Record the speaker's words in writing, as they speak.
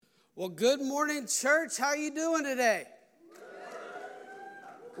Well, good morning, church. How you doing today?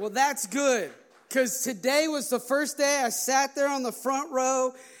 Well, that's good, because today was the first day I sat there on the front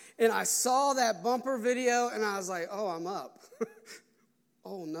row, and I saw that bumper video, and I was like, oh, I'm up.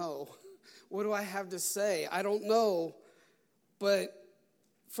 Oh, no. What do I have to say? I don't know, but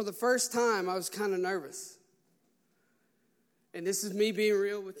for the first time, I was kind of nervous. And this is me being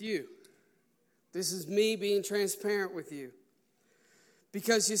real with you. This is me being transparent with you.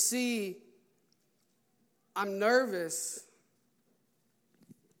 Because you see, I'm nervous,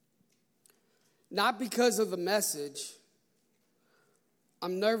 not because of the message.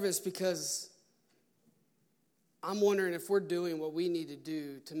 I'm nervous because I'm wondering if we're doing what we need to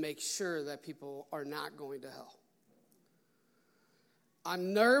do to make sure that people are not going to hell.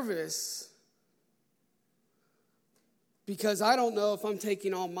 I'm nervous because I don't know if I'm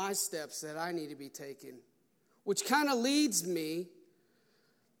taking all my steps that I need to be taking, which kind of leads me.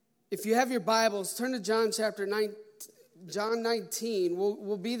 If you have your Bibles, turn to John 19.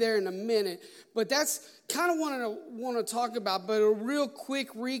 We'll be there in a minute. But that's kind of what I want to talk about. But a real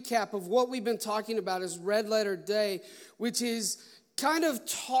quick recap of what we've been talking about is Red Letter Day, which is kind of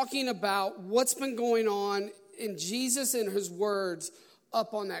talking about what's been going on in Jesus and his words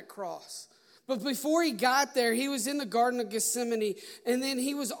up on that cross. But before he got there, he was in the Garden of Gethsemane, and then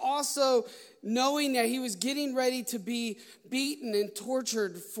he was also knowing that he was getting ready to be beaten and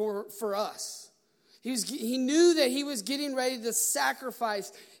tortured for us. He knew that he was getting ready to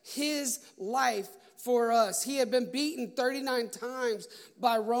sacrifice his life for us. He had been beaten 39 times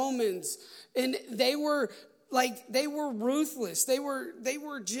by Romans, and they were ruthless. They were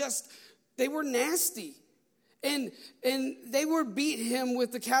nasty. And they would beat him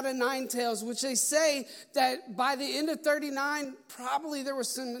with the cat of nine tails, which they say that by the end of 39, probably there were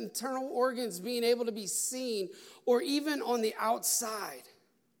some internal organs being able to be seen or even on the outside.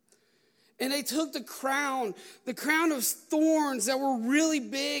 And they took the crown of thorns that were really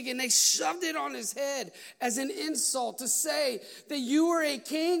big, and they shoved it on his head as an insult to say that you are a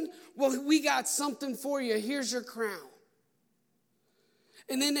king. Well, we got something for you. Here's your crown.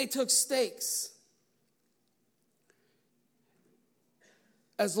 And then they took stakes,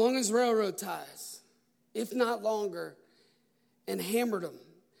 as long as railroad ties, if not longer, and hammered them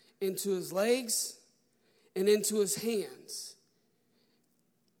into his legs and into his hands.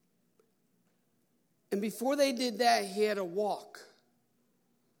 And before they did that, he had to walk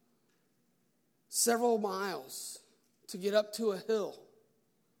several miles to get up to a hill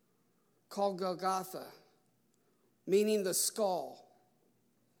called Golgotha, meaning the skull,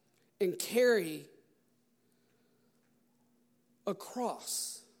 and carry a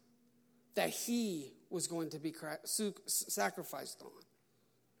cross that he was going to be sacrificed on.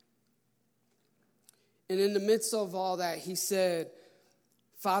 And in the midst of all that, he said,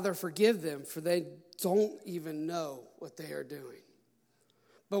 Father, forgive them, for they don't even know what they are doing.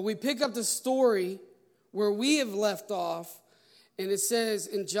 But we pick up the story where we have left off, and it says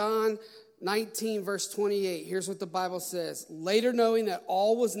in John 19, verse 28, here's what the Bible says. Later, knowing that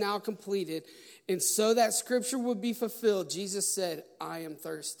all was now completed, and so that scripture would be fulfilled, Jesus said, I am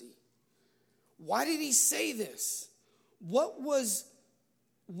thirsty. Why did he say this? What was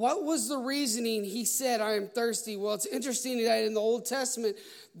the reasoning he said, I am thirsty? Well, it's interesting that in the Old Testament,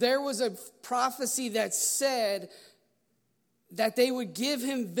 there was a prophecy that said that they would give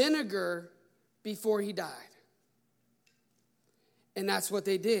him vinegar before he died. And that's what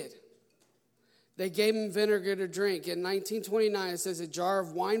they did. They gave him vinegar to drink. In 1929, it says a jar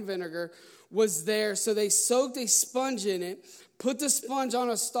of wine vinegar was there. So they soaked a sponge in it, put the sponge on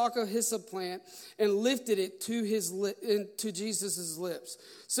a stalk of hyssop plant, and lifted it to Jesus' lips.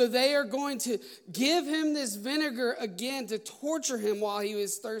 So they are going to give him this vinegar again to torture him while he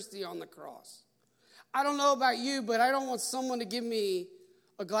was thirsty on the cross. I don't know about you, but I don't want someone to give me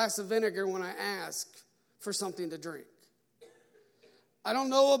a glass of vinegar when I ask for something to drink. I don't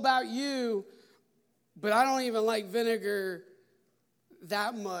know about you, but I don't even like vinegar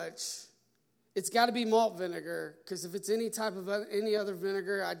that much. It's got to be malt vinegar, because if it's any other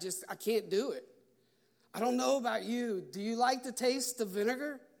vinegar, I can't do it. I don't know about you. Do you like the taste of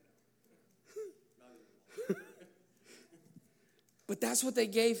vinegar? But that's what they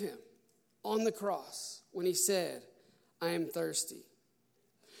gave him on the cross when he said, I am thirsty.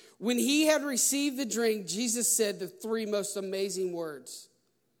 When he had received the drink, Jesus said the three most amazing words.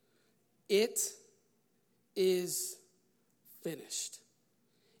 It is finished.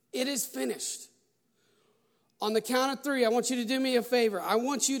 It is finished. On the count of three, I want you to do me a favor. I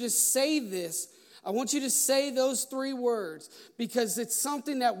want you to say this. I want you to say those three words, because it's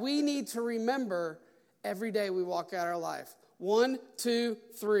something that we need to remember every day we walk out our life. 1, 2,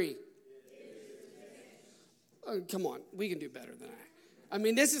 3. Come on, we can do better than that. I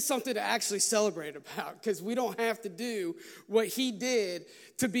mean, this is something to actually celebrate about because we don't have to do what he did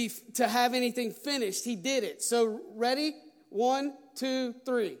to have anything finished. He did it. So ready? 1, 2,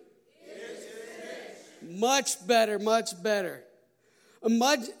 3. Much better, much better.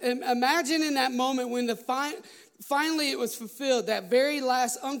 Imagine in that moment when finally it was fulfilled, that very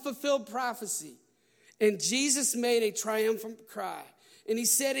last unfulfilled prophecy. And Jesus made a triumphant cry. And he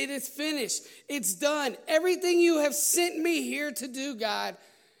said, it is finished. It's done. Everything you have sent me here to do, God,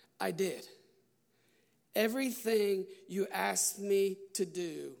 I did. Everything you asked me to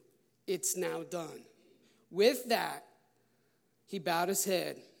do, it's now done. With that, he bowed his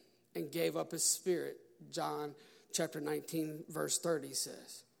head and gave up his spirit. John chapter 19, verse 30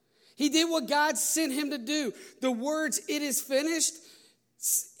 says. He did what God sent him to do. The words, it is finished,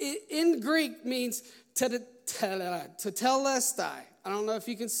 in Greek means tetelestai. I don't know if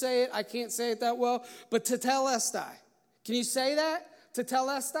you can say it. I can't say it that well. But tetelestai. Can you say that?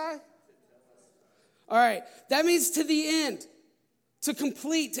 Tetelestai? All right. That means to the end, to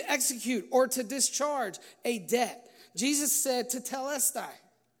complete, to execute, or to discharge a debt. Jesus said tetelestai.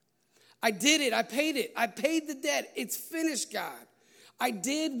 I did it. I paid it. I paid the debt. It's finished, God. I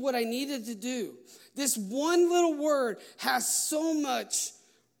did what I needed to do. This one little word has so much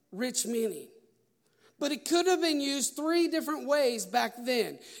rich meaning. But it could have been used 3 different ways back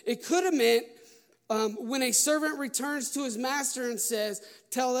then. It could have meant when a servant returns to his master and says,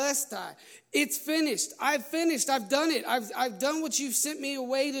 telestai, it's finished. I've finished. I've done it. I've done what you've sent me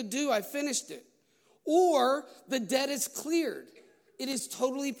away to do. I finished it. Or the debt is cleared. It is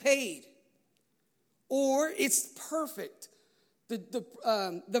totally paid. Or it's perfect.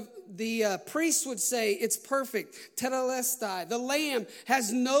 The priest would say it's perfect. Tetelestai. The lamb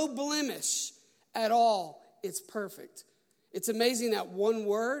has no blemish at all. It's perfect. It's amazing that one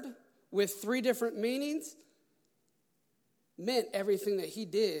word with 3 different meanings meant everything that he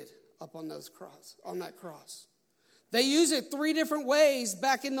did up on that cross. They use it 3 different ways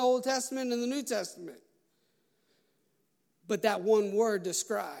back in the Old Testament and the New Testament. But that one word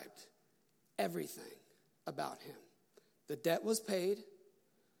described everything about him. The debt was paid.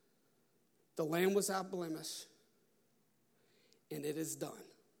 The lamb was without blemish. And it is done.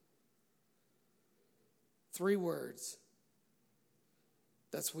 3 words.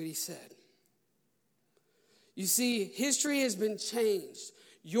 That's what he said. You see, history has been changed.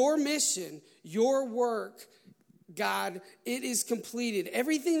 Your mission, your work, God, it is completed.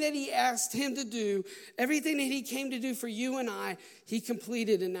 Everything that he asked him to do, everything that he came to do for you and I, he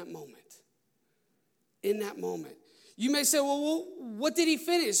completed in that moment. In that moment. You may say, well, what did he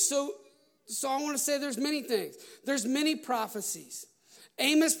finish? So I want to say there's many things. There's many prophecies.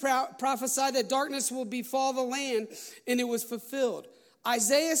 Amos prophesied that darkness will befall the land, and it was fulfilled.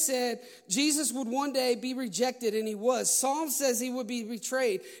 Isaiah said Jesus would one day be rejected, and he was. Psalm says he would be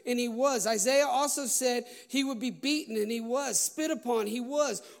betrayed, and he was. Isaiah also said he would be beaten, and he was. Spit upon, he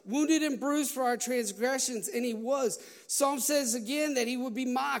was. Wounded and bruised for our transgressions, and he was. Psalm says again that he would be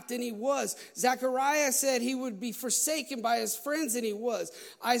mocked, and he was. Zechariah said he would be forsaken by his friends, and he was.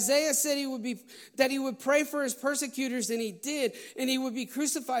 Isaiah said that he would pray for his persecutors, and he did. And he would be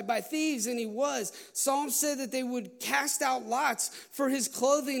crucified by thieves, and he was. Psalm said that they would cast out lots for his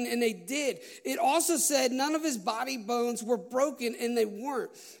clothing, and they did. It also said none of his body bones were broken, and they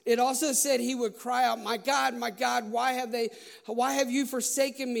weren't. It also said he would cry out, my God, why have you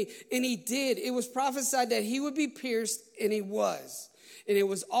forsaken me? And he did. It was prophesied that he would be pierced, and he was. And it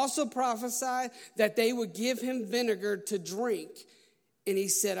was also prophesied that they would give him vinegar to drink, and he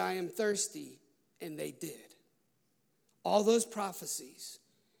said, I am thirsty, and they did. All those prophecies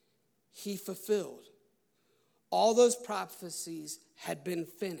he fulfilled. All those prophecies had been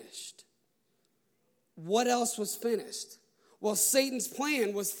finished. What else was finished? Well, Satan's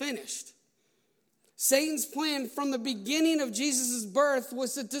plan was finished. Satan's plan from the beginning of Jesus' birth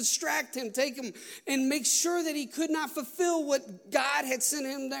was to distract him, take him, and make sure that he could not fulfill what God had sent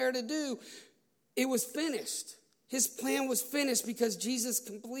him there to do. It was finished. His plan was finished because Jesus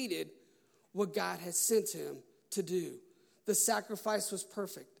completed what God had sent him to do. The sacrifice was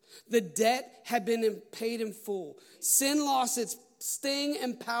perfect. The debt had been paid in full. Sin lost its sting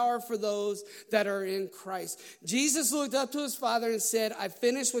and power for those that are in Christ. Jesus looked up to his Father and said, I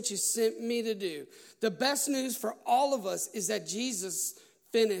finished what you sent me to do. The best news for all of us is that Jesus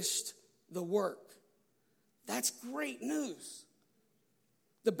finished the work. That's great news.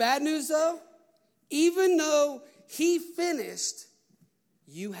 The bad news, though, even though he finished,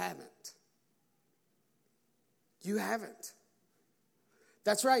 you haven't. You haven't.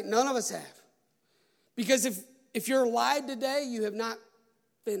 That's right, none of us have. Because if you're alive today, you have not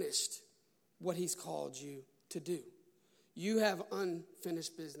finished what he's called you to do. You have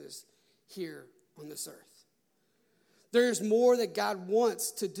unfinished business here on this earth. There's more that God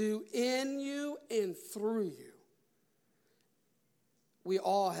wants to do in you and through you. We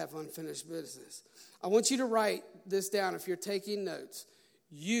all have unfinished business. I want you to write this down if you're taking notes.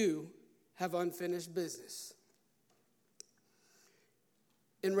 You have unfinished business.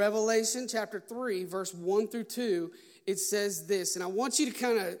 In Revelation chapter 3, verse 1 through 2, it says this, and I want you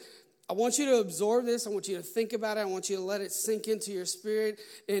to absorb this. I want you to think about it. I want you to let it sink into your spirit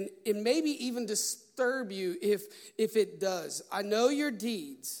and maybe even disturb you if it does. I know your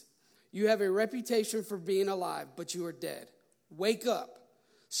deeds. You have a reputation for being alive, but you are dead. Wake up.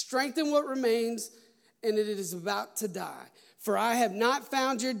 Strengthen what remains, and it is about to die. For I have not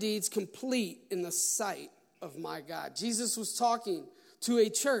found your deeds complete in the sight of my God. Jesus was talking to a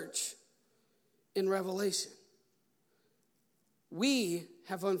church in Revelation. We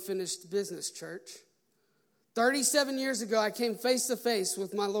have unfinished business, church. 37 years ago, I came face to face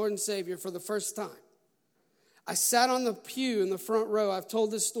with my Lord and Savior for the first time. I sat on the pew in the front row. I've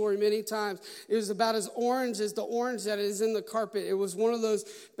told this story many times. It was about as orange as the orange that is in the carpet. It was one of those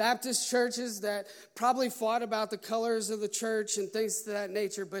Baptist churches that probably fought about the colors of the church and things to that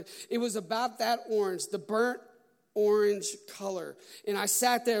nature, but it was about that orange, the burnt orange color. And I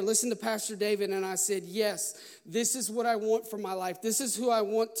sat there, listened to Pastor David, and I said, yes, this is what I want for my life. This is who I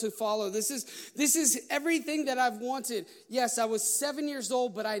want to follow. This is everything that I've wanted. Yes, I was 7 years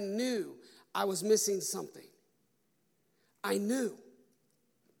old, but I knew I was missing something. I knew.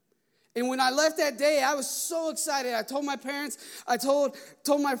 And when I left that day, I was so excited. I told my parents, I told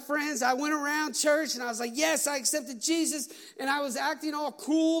my friends, I went around church and I was like, yes, I accepted Jesus. And I was acting all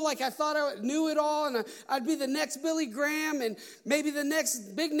cool, like I thought I knew it all. And I'd be the next Billy Graham and maybe the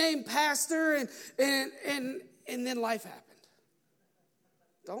next big name pastor. And then life happened.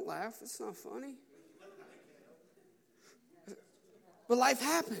 Don't laugh, it's not funny. But life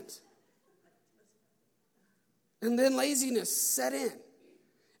happened. And then laziness set in.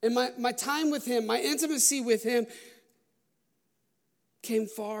 And my time with him, my intimacy with him came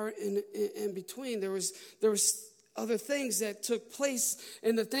far in between. There was other things that took place,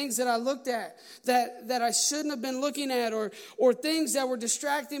 and the things that I looked at that I shouldn't have been looking at, or things that were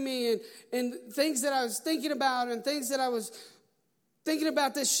distracting me, and things that I was thinking about, and things that I was thinking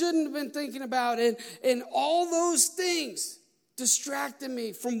about that shouldn't have been thinking about, and all those things distracted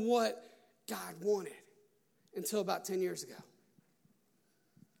me from what God wanted until about 10 years ago.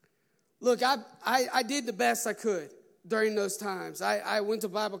 Look, I did the best I could during those times. I went to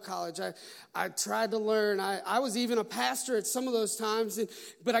Bible college. I tried to learn. I was even a pastor at some of those times,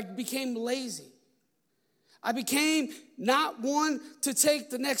 but I became lazy. I became not one to take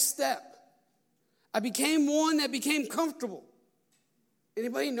the next step. I became one that became comfortable.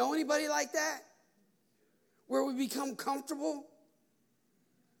 Anybody know anybody like that? Where we become comfortable?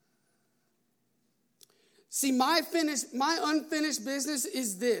 See, my unfinished business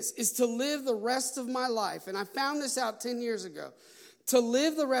is to live the rest of my life. And I found this out 10 years ago. To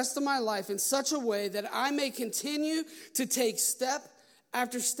live the rest of my life in such a way that I may continue to take step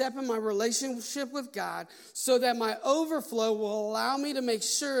after step in my relationship with God, so that my overflow will allow me to make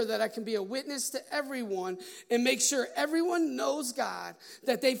sure that I can be a witness to everyone and make sure everyone knows God,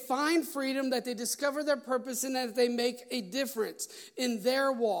 that they find freedom, that they discover their purpose, and that they make a difference in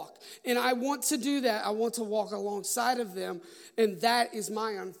their walk. And I want to do that. I want to walk alongside of them, and that is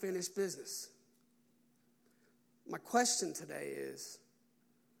my unfinished business. My question today is,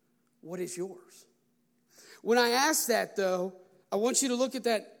 what is yours? When I ask that, though, I want you to look at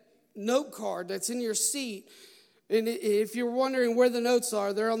that note card that's in your seat. And if you're wondering where the notes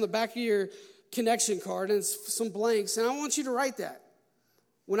are, they're on the back of your connection card, and it's some blanks. And I want you to write that.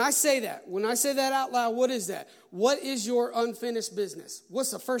 When I say that out loud, what is that? What is your unfinished business?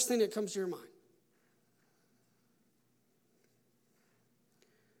 What's the first thing that comes to your mind?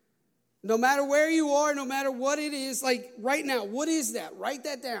 No matter where you are, no matter what it is, like right now, what is that? Write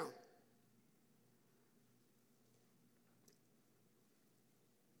that down.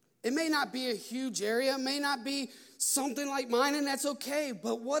 It may not be a huge area. It may not be something like mine, and that's okay.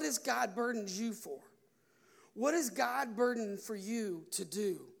 But what has God burdened you for? What has God burdened for you to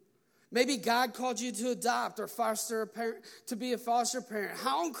do? Maybe God called you to adopt or foster a parent, to be a foster parent.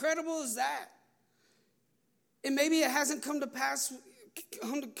 How incredible is that? And maybe it hasn't come to pass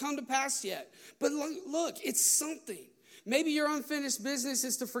yet. But look, it's something. Maybe your unfinished business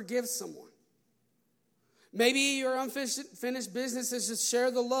is to forgive someone. Maybe your unfinished business is to share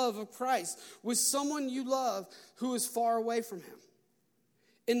the love of Christ with someone you love who is far away from him.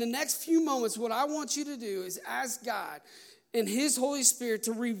 In the next few moments, what I want you to do is ask God and his Holy Spirit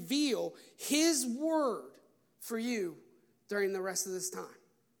to reveal his word for you during the rest of this time.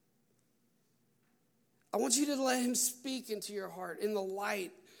 I want you to let him speak into your heart in the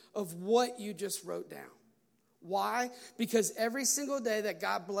light of what you just wrote down. Why? Because every single day that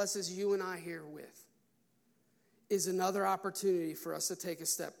God blesses you and I here with is another opportunity for us to take a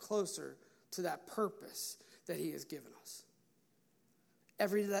step closer to that purpose that he has given us.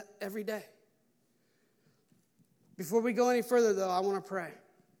 Every day. Before we go any further, though, I want to pray.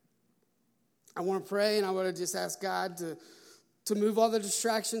 I want to pray, and I want to just ask God to move all the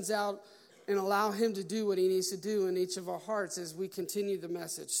distractions out and allow him to do what he needs to do in each of our hearts as we continue the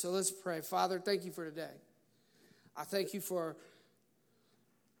message. So let's pray. Father, thank you for today. I thank you for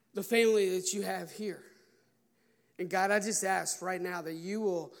the family that you have here. And God, I just ask right now that you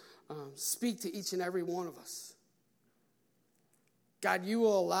will speak to each and every one of us. God, you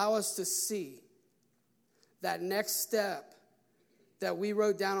will allow us to see that next step that we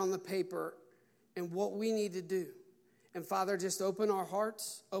wrote down on the paper and what we need to do. And Father, just open our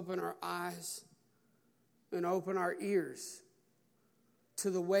hearts, open our eyes, and open our ears to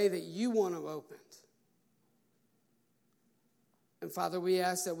the way that you want to open. And Father, we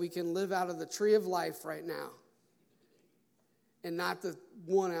ask that we can live out of the tree of life right now and not the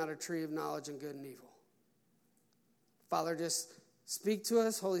one out of tree of knowledge and good and evil. Father, just speak to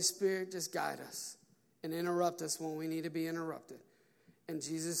us. Holy Spirit, just guide us and interrupt us when we need to be interrupted. In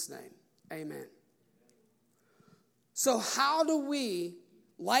Jesus' name, amen. So how do we,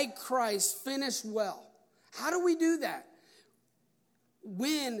 like Christ, finish well? How do we do that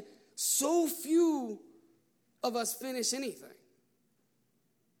when so few of us finish anything?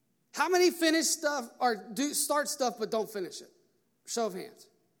 How many finish stuff or start stuff but don't finish it? Show of hands.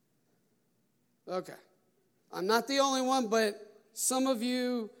 Okay. I'm not the only one, but some of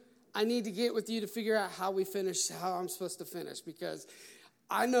you, I need to get with you to figure out how I'm supposed to finish, because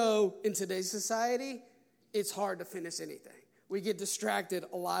I know in today's society, it's hard to finish anything. We get distracted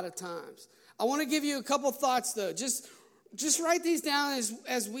a lot of times. I want to give you a couple thoughts, though. Just write these down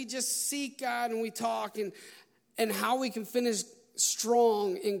as we just seek God and we talk and how we can finish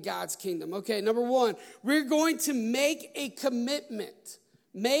strong in God's kingdom. Okay, number one, we're going to make a commitment.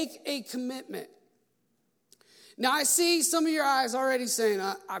 Make a commitment. Now, I see some of your eyes already saying,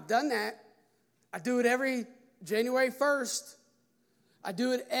 I've done that. I do it every January 1st. I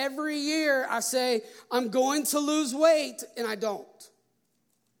do it every year. I say, I'm going to lose weight, and I don't.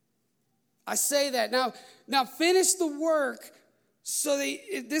 I say that. Now finish the work. So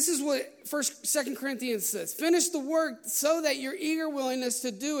this is what 2 Corinthians says. Finish the work so that your eager willingness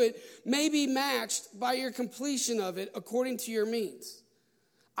to do it may be matched by your completion of it according to your means.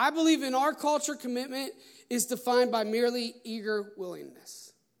 I believe in our culture, commitment is defined by merely eager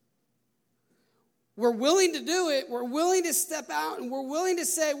willingness. We're willing to do it. We're willing to step out, and we're willing to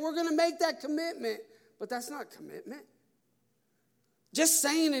say we're going to make that commitment. But that's not commitment. Just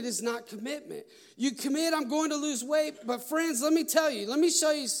saying it is not commitment. You commit, I'm going to lose weight. But friends, let me tell you, let me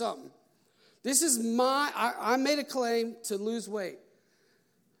show you something. This is I made a claim to lose weight.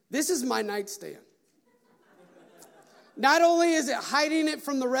 This is my nightstand. Not only is it hiding it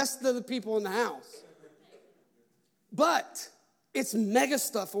from the rest of the people in the house, but it's mega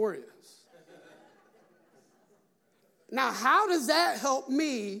stuffed Oreos. Now, how does that help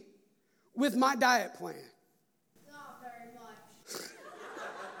me with my diet plan? Not very much.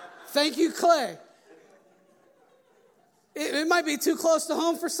 Thank you, Clay. It might be too close to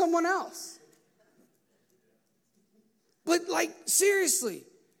home for someone else. But seriously,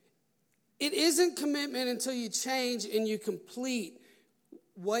 it isn't commitment until you change and you complete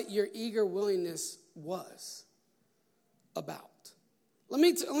what your eager willingness was about. Let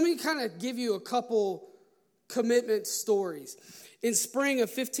me kind of give you a couple commitment stories. In spring of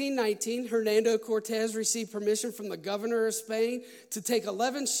 1519, Hernando Cortez received permission from the governor of Spain to take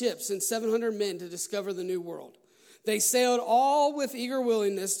 11 ships and 700 men to discover the New World. They sailed all with eager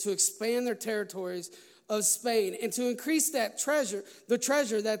willingness to expand their territories of Spain and to increase the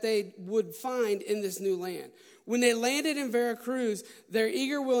treasure that they would find in this new land. When they landed in Veracruz, their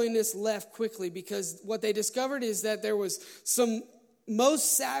eager willingness left quickly, because what they discovered is that there was some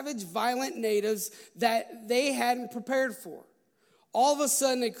most savage, violent natives that they hadn't prepared for. All of a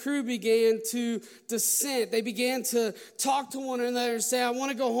sudden, the crew began to dissent. They began to talk to one another and say, I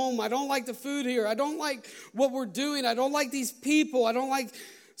want to go home. I don't like the food here. I don't like what we're doing. I don't like these people. I don't like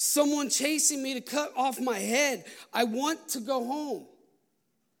someone chasing me to cut off my head. I want to go home.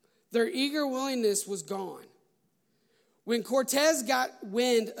 Their eager willingness was gone. When Cortez got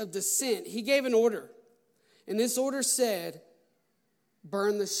wind of dissent, he gave an order. And this order said,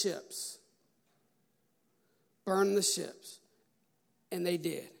 burn the ships. Burn the ships. And they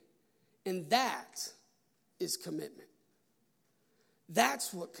did. And that is commitment.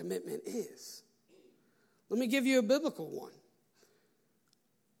 That's what commitment is. Let me give you a biblical one.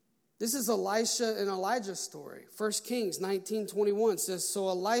 This is Elisha and Elijah's story. 1 Kings 19:21 says, so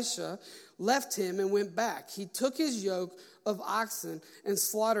Elisha left him and went back. He took his yoke of oxen and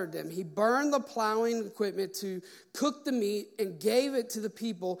slaughtered them. He burned the plowing equipment to cook the meat and gave it to the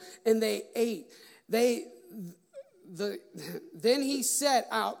people, and they ate. Then he set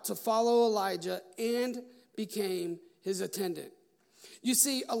out to follow Elijah and became his attendant. You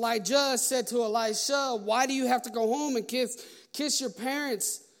see, Elijah said to Elisha, why do you have to go home and kiss your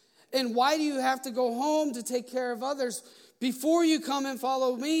parents? And why do you have to go home to take care of others before you come and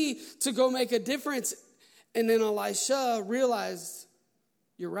follow me to go make a difference? And then Elisha realized,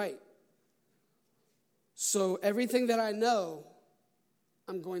 you're right. So everything that I know,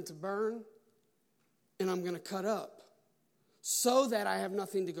 I'm going to burn and I'm going to cut up so that I have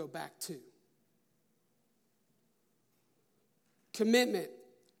nothing to go back to. Commitment.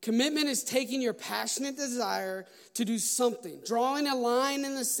 Commitment is taking your passionate desire to do something, drawing a line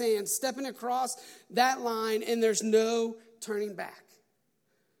in the sand, stepping across that line, and there's no turning back.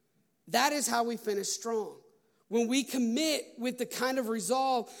 That is how we finish strong. When we commit with the kind of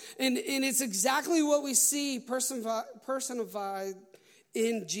resolve, and it's exactly what we see personified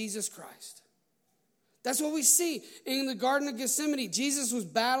in Jesus Christ. That's what we see. In the Garden of Gethsemane, Jesus was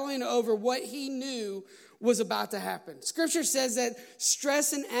battling over what he knew was about to happen. Scripture says that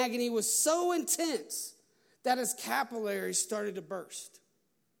stress and agony was so intense that his capillaries started to burst.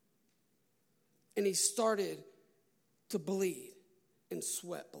 And he started to bleed and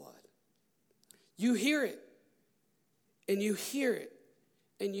sweat blood. You hear it, and you hear it,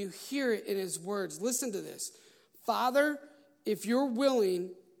 and you hear it in his words. Listen to this. Father, if you're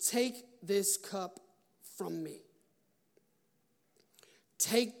willing, take this cup from me.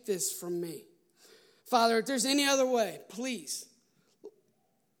 Take this from me. Father, if there's any other way, please,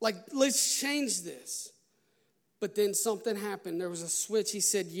 let's change this. But then something happened. There was a switch. He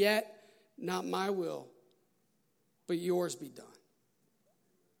said, yet not my will, but yours be done.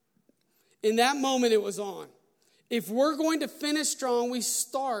 In that moment, it was on. If we're going to finish strong, we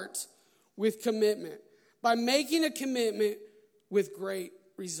start with commitment. By making a commitment with great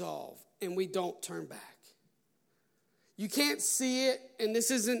resolve, and we don't turn back. You can't see it, and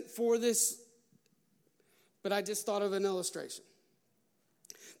this isn't for this, but I just thought of an illustration.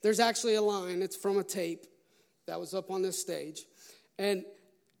 There's actually a line. It's from a tape that was up on this stage. And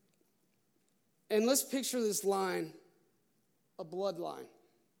let's picture this line, a bloodline.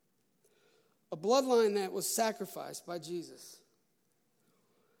 A bloodline that was sacrificed by Jesus.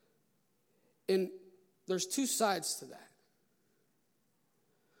 And there's two sides to that.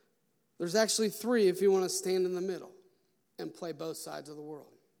 There's actually three if you want to stand in the middle and play both sides of the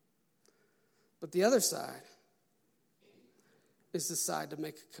world. But the other side is the side to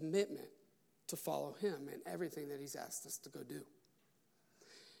make a commitment to follow him and everything that he's asked us to go do.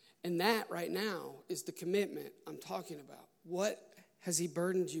 And that right now is the commitment I'm talking about. What has he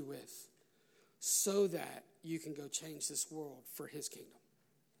burdened you with so that you can go change this world for his kingdom?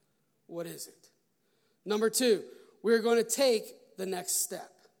 What is it? Number 2, we're going to take the next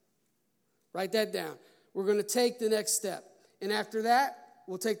step. Write that down. We're going to take the next step. And after that,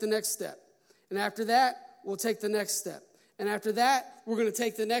 we'll take the next step. And after that, we'll take the next step. And after that, we're going to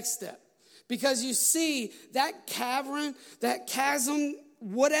take the next step. Because you see, that cavern, that chasm,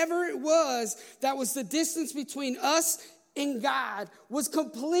 whatever it was, that was the distance between us and God, was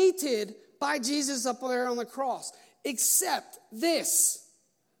completed by Jesus up there on the cross. Except this.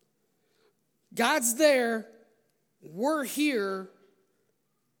 God's there. We're here.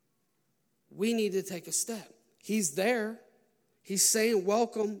 We need to take a step. He's there. He's saying,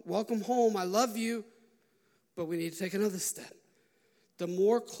 welcome home. I love you. But we need to take another step. The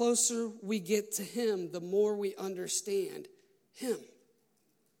more closer we get to him, the more we understand him.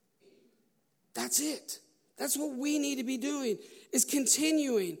 That's it. That's what we need to be doing, is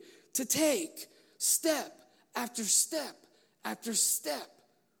continuing to take step after step after step,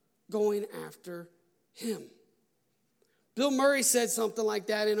 going after him. Bill Murray said something like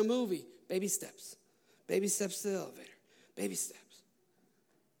that in a movie. Baby steps. Baby steps to the elevator. Baby steps.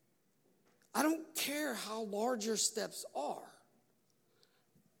 I don't care how large your steps are.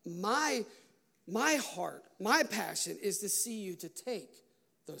 My heart, my passion is to see you to take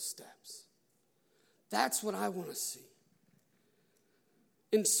those steps. That's what I want to see.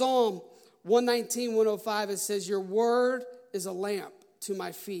 In Psalm 119, 105, it says, your word is a lamp to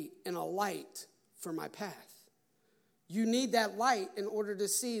my feet and a light for my path. You need that light in order to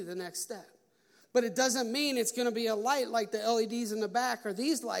see the next step. But it doesn't mean it's going to be a light like the LEDs in the back or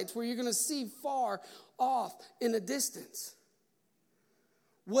these lights where you're going to see far off in the distance.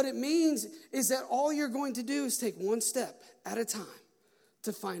 What it means is that all you're going to do is take one step at a time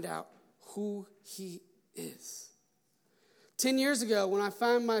to find out who he is. 10 years ago, when I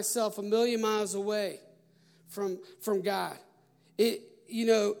found myself a million miles away from God, I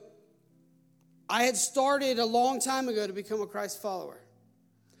had started a long time ago to become a Christ follower.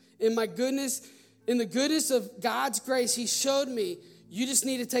 In the goodness of God's grace, he showed me, you just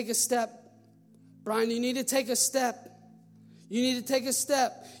need to take a step. Brian, you need to take a step. You need to take a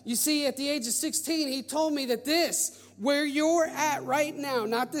step. You see, at the age of 16, he told me that this, where you're at right now,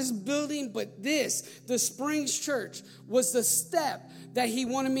 not this building, but this, the Springs Church, was the step that he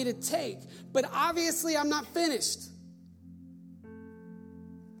wanted me to take. But obviously, I'm not finished.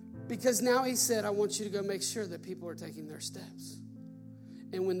 Because now he said, I want you to go make sure that people are taking their steps.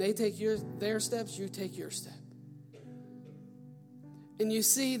 And when they take their steps, you take your step. And you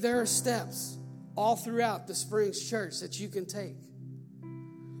see, there are steps all throughout the Springs Church that you can take.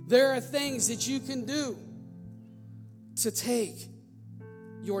 There are things that you can do to take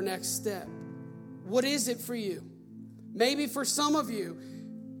your next step. What is it for you? Maybe for some of you,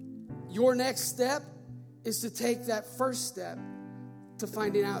 your next step is to take that first step to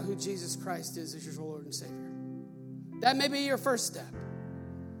finding out who Jesus Christ is as your Lord and Savior. That may be your first step.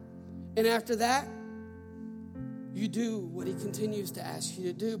 And after that, you do what he continues to ask you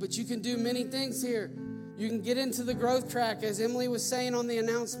to do. But you can do many things here. You can get into the growth track, as Emily was saying on the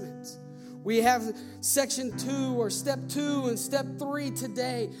announcements. We have section 2 or step 2 and step 3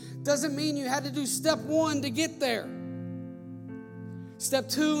 today. Doesn't mean you had to do step 1 to get there. Step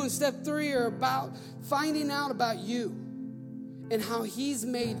 2 and step 3 are about finding out about you and how he's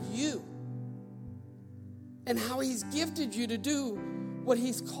made you and how he's gifted you to do what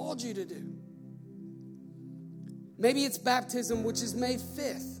he's called you to do. Maybe it's baptism, which is May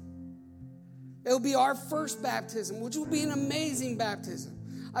 5th. It'll be our first baptism, which will be an amazing baptism.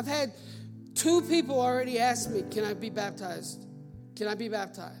 I've had 2 people already ask me, can I be baptized? Can I be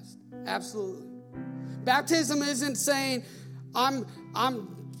baptized? Absolutely. Baptism isn't saying, I'm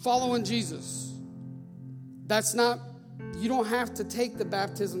following Jesus. That's not, you don't have to take the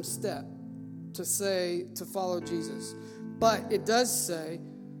baptism step to follow Jesus. But it does say,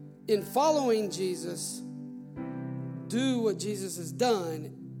 in following Jesus, do what Jesus has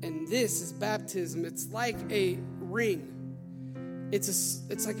done, and this is baptism. It's like a ring.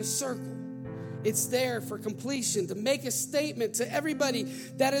 It's like a circle. It's there for completion, to make a statement to everybody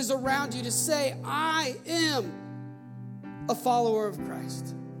that is around you, to say, I am a follower of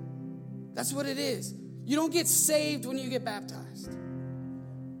Christ. That's what it is. You don't get saved when you get baptized.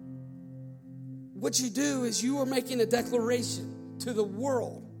 What you do is you are making a declaration to the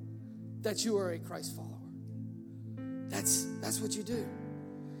world that you are a Christ follower. That's what you do.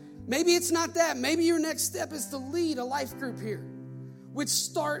 Maybe it's not that. Maybe your next step is to lead a life group here, which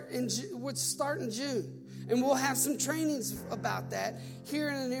start in June. And we'll have some trainings about that here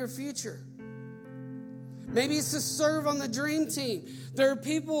in the near future. Maybe it's to serve on the dream team. There are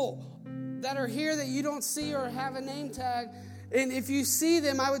people that are here that you don't see or have a name tag. And if you see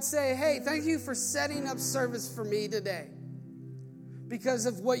them, I would say, hey, thank you for setting up service for me today. Because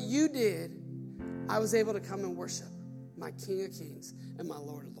of what you did, I was able to come and worship my King of Kings and my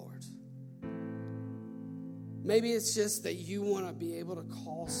Lord of Lords. Maybe it's just that you want to be able to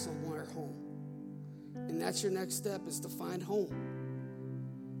call somewhere home. And that's your next step, is to find home.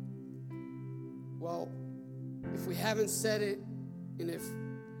 Well, if we haven't said it, and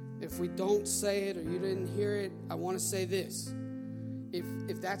if we don't say it or you didn't hear it, I want to say this.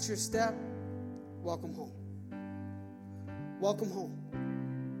 If that's your step, welcome home. Welcome home.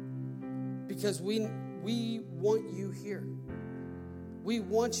 Because we want you here. We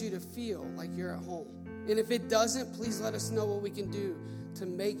want you to feel like you're at home. And if it doesn't, please let us know what we can do to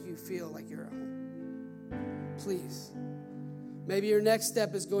make you feel like you're at home. Please. Maybe your next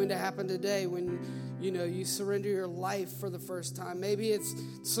step is going to happen today when, you surrender your life for the first time. Maybe it's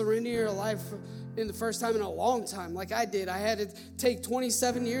surrender your life in the first time in a long time, like I did. I had to take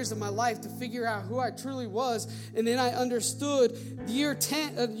 27 years of my life to figure out who I truly was. And then I understood year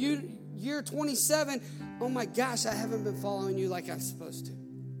 27, oh my gosh, I haven't been following you like I'm supposed to.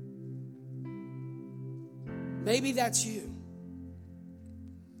 Maybe that's you.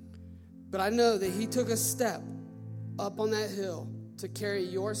 But I know that he took a step up on that hill to carry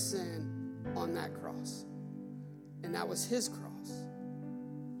your sin on that cross. And that was his cross.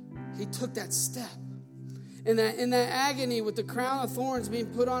 He took that step. In that agony with the crown of thorns being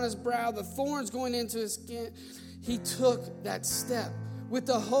put on his brow, the thorns going into his skin, he took that step with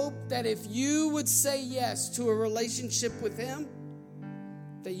the hope that if you would say yes to a relationship with him,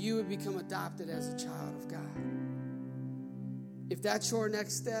 that you would become adopted as a child of God. If that's your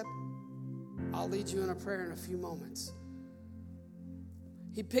next step, I'll lead you in a prayer in a few moments.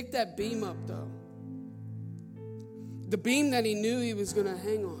 He picked that beam up, though. The beam that he knew he was going to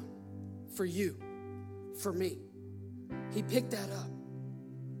hang on for you, for me. He picked that up.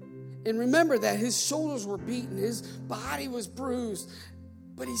 And remember that his shoulders were beaten, his body was bruised,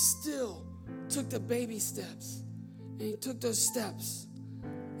 but he still took the baby steps. And he took those steps.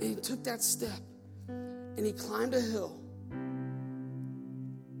 And he took that step. And he climbed a hill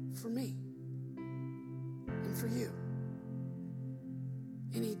for me and for you.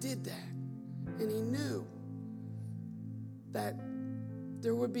 And he did that. And he knew that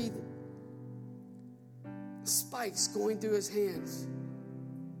there would be spikes going through his hands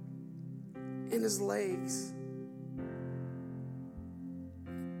and his legs.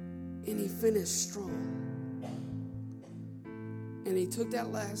 And he finished strong. And he took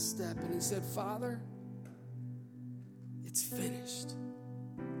that last step and he said, Father, it's finished.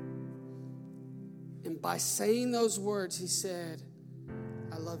 And by saying those words, he said,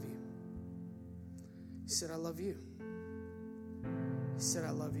 I love you. He said, I love you. He said, I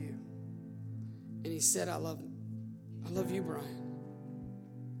love you. And he said, I love you, Brian.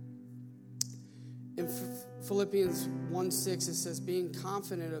 In Philippians 1:6, it says, being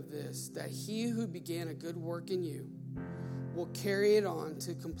confident of this, that he who began a good work in you will carry it on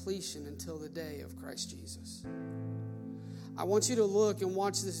to completion until the day of Christ Jesus. I want you to look and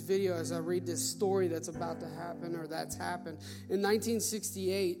watch this video as I read this story that's about to happen, or that's happened. In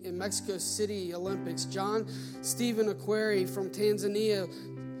 1968, in Mexico City Olympics, John Stephen Akhwari from Tanzania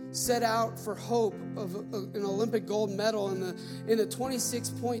set out for hope of an Olympic gold medal in the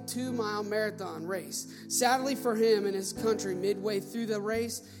 26.2 mile marathon race. Sadly for him and his country, midway through the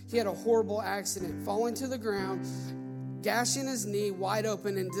race, he had a horrible accident, falling to the ground, gashing his knee wide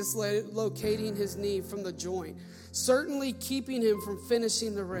open and dislocating his knee from the joint, certainly keeping him from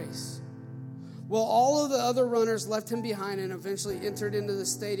finishing the race. Well, all of the other runners left him behind and eventually entered into the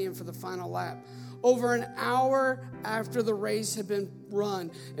stadium for the final lap. Over an hour after the race had been run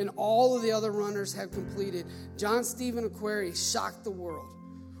and all of the other runners had completed, John Stephen Akhwari shocked the world.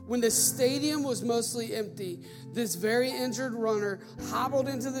 When the stadium was mostly empty, this very injured runner hobbled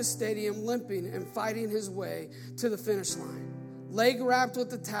into the stadium limping and fighting his way to the finish line, leg wrapped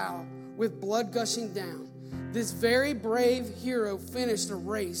with a towel with blood gushing down. This very brave hero finished a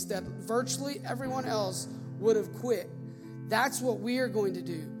race that virtually everyone else would have quit. That's what we are going to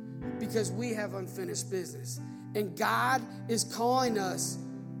do, because we have unfinished business. And God is calling us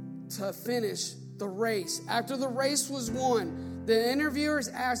to finish the race. After the race was won, the interviewers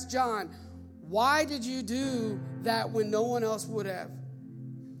asked John, why did you do that when no one else would have?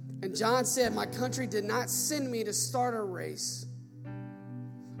 And John said, my country did not send me to start a race.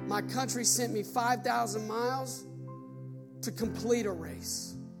 My country sent me 5,000 miles to complete a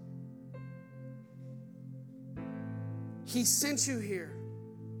race. He sent you here.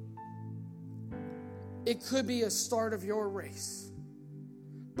 It could be a start of your race,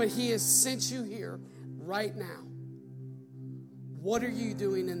 but he has sent you here right now. What are you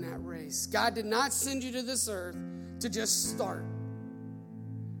doing in that race? God did not send you to this earth to just start.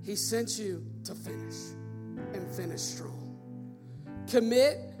 He sent you to finish, and finish strong.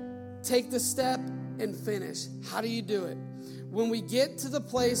 Commit, take the step, and finish. How do you do it? When we get to the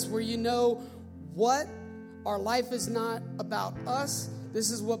place where you know what our life is not about us,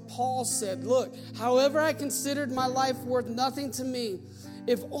 this is what Paul said. Look, however I considered my life worth nothing to me,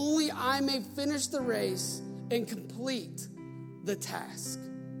 if only I may finish the race and complete the task.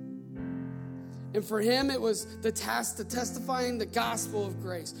 And for him, it was the task to testifying the gospel of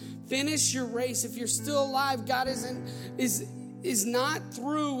grace. Finish your race. If you're still alive, God is not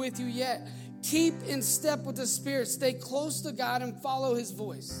through with you yet. Keep in step with the Spirit. Stay close to God and follow his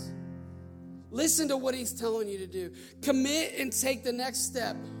voice. Listen to what he's telling you to do. Commit and take the next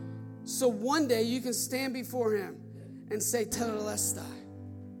step, so one day you can stand before him and say, Tetelestai,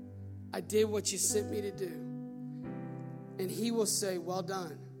 I did what you sent me to do. And he will say, well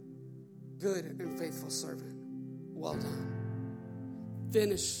done, good and faithful servant. Well done.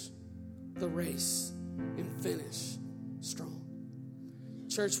 Finish the race and finish strong.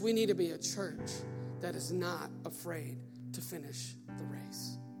 Church, we need to be a church that is not afraid to finish the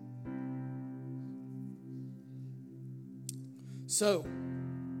race. So,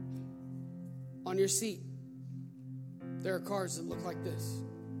 on your seat, there are cards that look like this.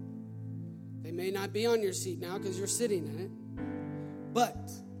 They may not be on your seat now because you're sitting in it,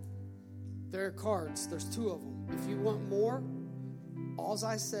 but there are cards. There's 2 of them. If you want more, all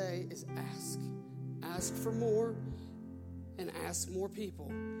I say is ask. Ask for more and ask more people,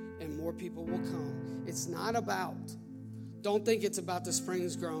 and more people will come. It's not about, don't think it's about the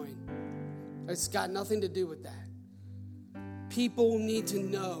springs growing. It's got nothing to do with that. People need to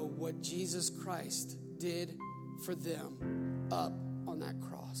know what Jesus Christ did for them up on that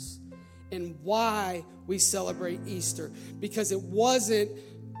cross and why we celebrate Easter. Because it wasn't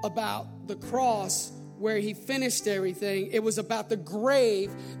about the cross where he finished everything. It was about the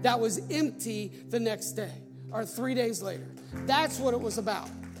grave that was empty the next day or 3 days later. That's what it was about.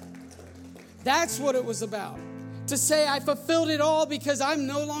 That's what it was about. To say, I fulfilled it all because I'm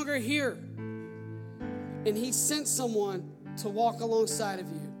no longer here. And he sent someone to walk alongside of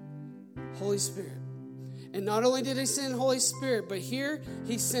you, Holy Spirit. And not only did he send Holy Spirit, but here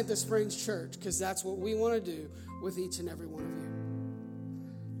he sent the Springs Church, because that's what we want to do with each and every one of you.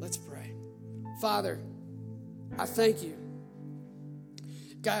 Let's pray. Father, I thank you.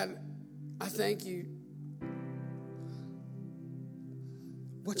 God, I thank you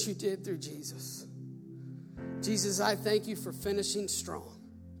what you did through Jesus. Jesus, I thank you for finishing strong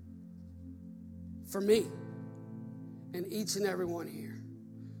for me and each and every one here.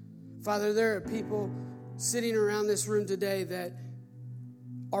 Father, there are people sitting around this room today that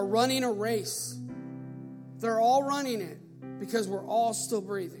are running a race. They're all running it because we're all still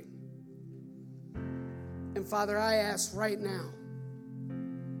breathing. And Father, I ask right now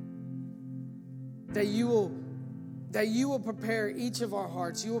that you will prepare each of our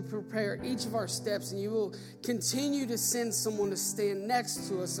hearts. You will prepare each of our steps, and you will continue to send someone to stand next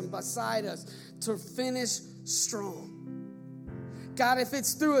to us and beside us to finish strong. God, if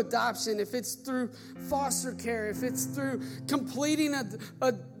it's through adoption, if it's through foster care, if it's through completing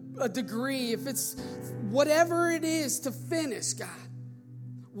a degree, if it's whatever it is to finish, God,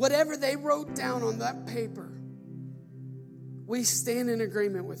 whatever they wrote down on that paper, we stand in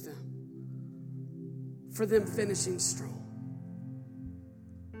agreement with them for them finishing strong,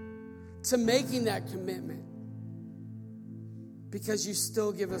 to making that commitment, because you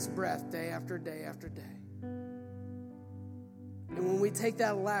still give us breath day after day after day. And when we take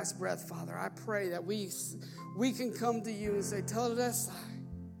that last breath, Father, I pray that we can come to you and say, Tetelestai.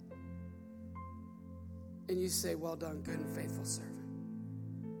 And you say, well done, good and faithful servant.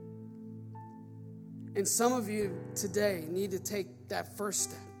 And some of you today need to take that first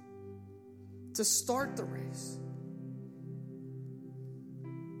step to start the race.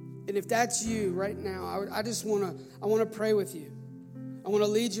 And if that's you right now, I want to pray with you. I want to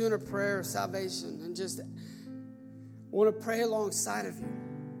lead you in a prayer of salvation, and I want to pray alongside of you.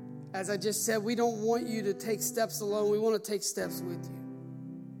 As I just said, we don't want you to take steps alone. We want to take steps with you.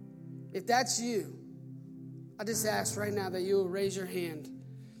 If that's you, I just ask right now that you will raise your hand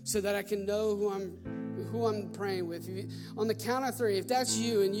so that I can know who I'm praying with. On the count of 3, if that's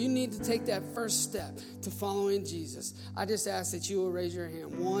you and you need to take that first step to following Jesus, I just ask that you will raise your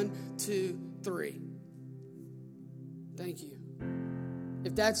hand. 1, 2, 3. Thank you.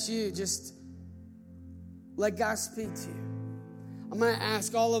 If that's you, just let God speak to you. I'm going to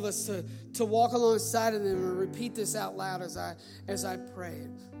ask all of us to walk alongside of them and repeat this out loud as I pray it.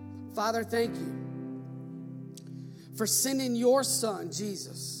 Father, thank you for sending your son,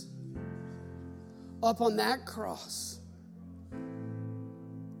 Jesus, up on that cross.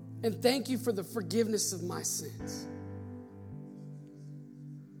 And thank you for the forgiveness of my sins.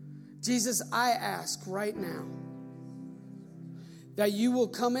 Jesus, I ask right now that you will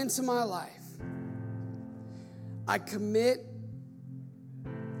come into my life. I commit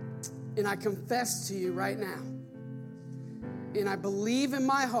and I confess to you right now, and I believe in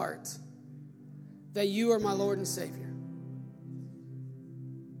my heart that you are my Lord and Savior.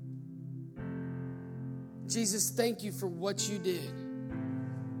 Jesus, thank you for what you did.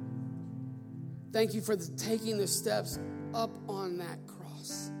 Thank you for taking the steps up on that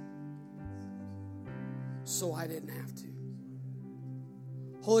cross so I didn't have to.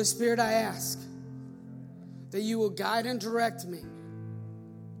 Holy Spirit, I ask that you will guide and direct me.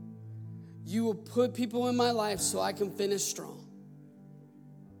 You will put people in my life so I can finish strong.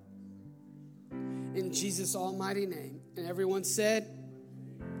 In Jesus' almighty name. And everyone said,